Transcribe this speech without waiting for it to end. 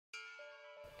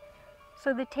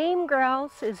So the tame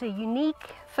grouse is a unique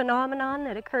phenomenon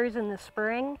that occurs in the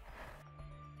spring.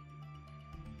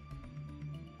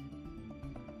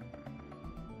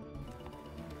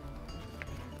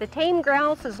 The tame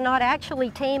grouse is not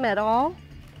actually tame at all.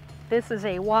 This is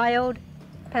a wild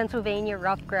Pennsylvania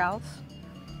ruffed grouse,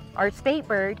 our state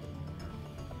bird.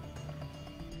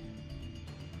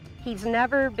 He's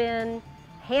never been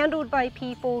handled by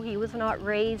people. He was not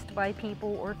raised by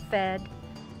people or fed.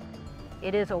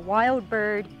 It is a wild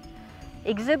bird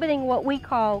exhibiting what we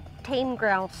call tame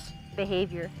grouse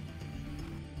behavior.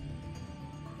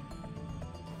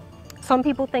 Some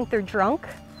people think they're drunk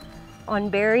on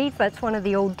berries. That's one of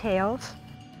the old tales.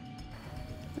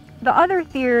 The other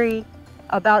theory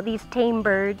about these tame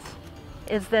birds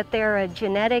is that they're a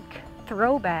genetic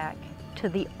throwback to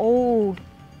the old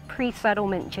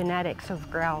pre-settlement genetics of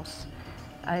grouse.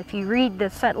 If you read the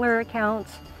settler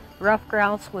accounts, ruffed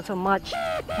grouse was a much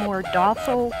more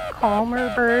docile,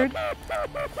 calmer bird.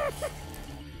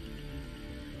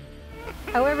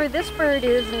 However, this bird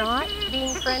is not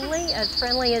being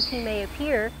friendly as he may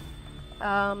appear.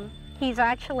 He's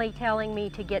actually telling me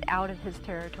to get out of his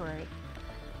territory.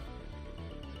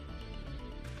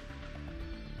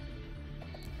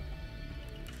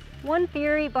 One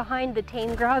theory behind the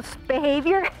tame grouse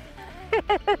behavior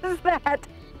is that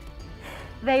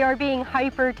they are being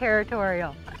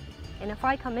hyper-territorial. And if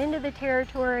I come into the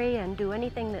territory and do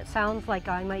anything that sounds like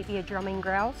I might be a drumming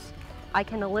grouse, I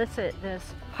can elicit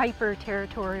this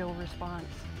hyper-territorial response.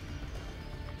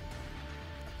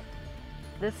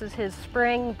 This is his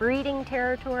spring breeding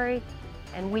territory,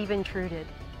 and we've intruded.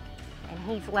 And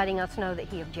he's letting us know that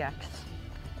he objects.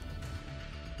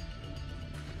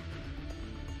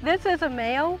 This is a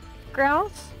male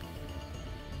grouse.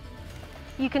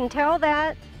 You can tell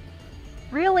that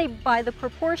really by the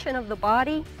proportion of the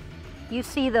body. You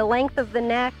see the length of the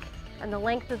neck and the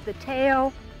length of the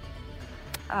tail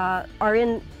are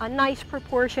in a nice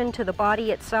proportion to the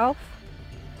body itself.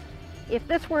 If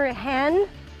this were a hen,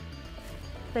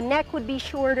 the neck would be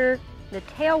shorter, the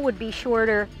tail would be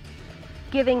shorter,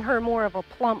 giving her more of a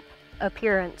plump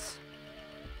appearance.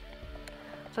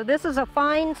 So this is a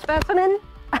fine specimen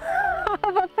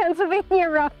of a Pennsylvania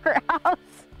ruffed grouse.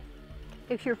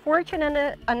 If you're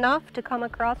fortunate enough to come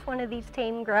across one of these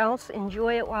tame grouse,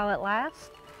 enjoy it while it lasts.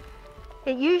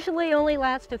 It usually only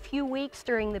lasts a few weeks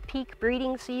during the peak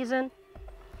breeding season,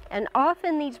 and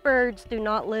often these birds do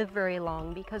not live very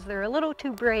long because they're a little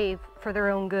too brave for their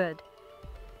own good.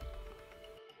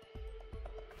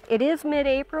 It is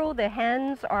mid-April. The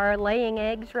hens are laying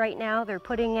eggs right now. They're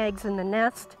putting eggs in the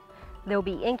nest. They'll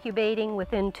be incubating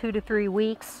within 2 to 3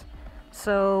 weeks.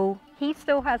 So he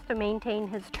still has to maintain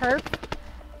his turf,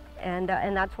 and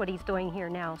that's what he's doing here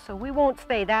now. So we won't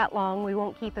stay that long. We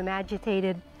won't keep him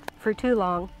agitated for too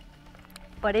long.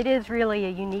 But it is really a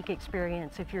unique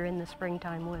experience if you're in the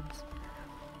springtime woods.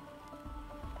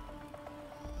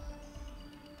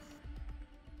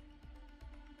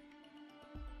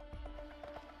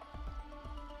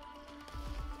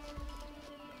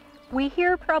 We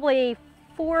hear probably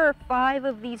 4 or 5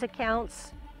 of these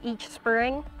accounts each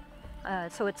spring,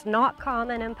 so it's not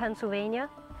common in Pennsylvania.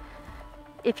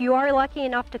 If you are lucky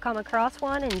enough to come across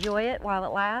one, enjoy it while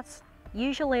it lasts.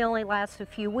 Usually only lasts a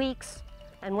few weeks,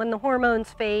 and when the hormones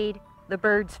fade, the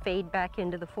birds fade back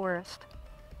into the forest.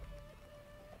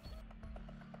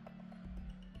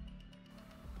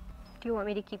 Do you want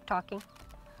me to keep talking?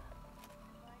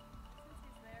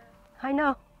 I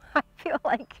know. I feel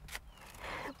like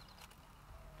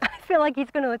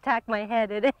he's going to attack my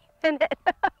head at any minute.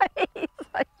 He's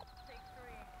like... Take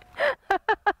 3.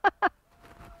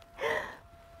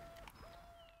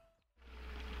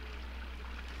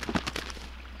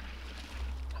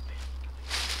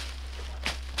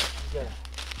 Yeah.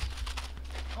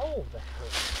 Oh, that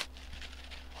hurts.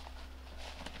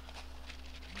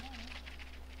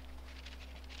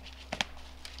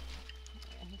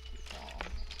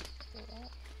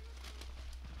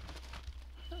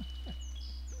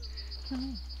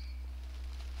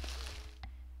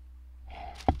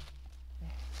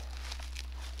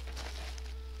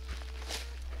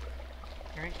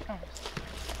 Here it comes.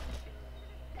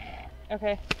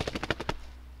 Okay.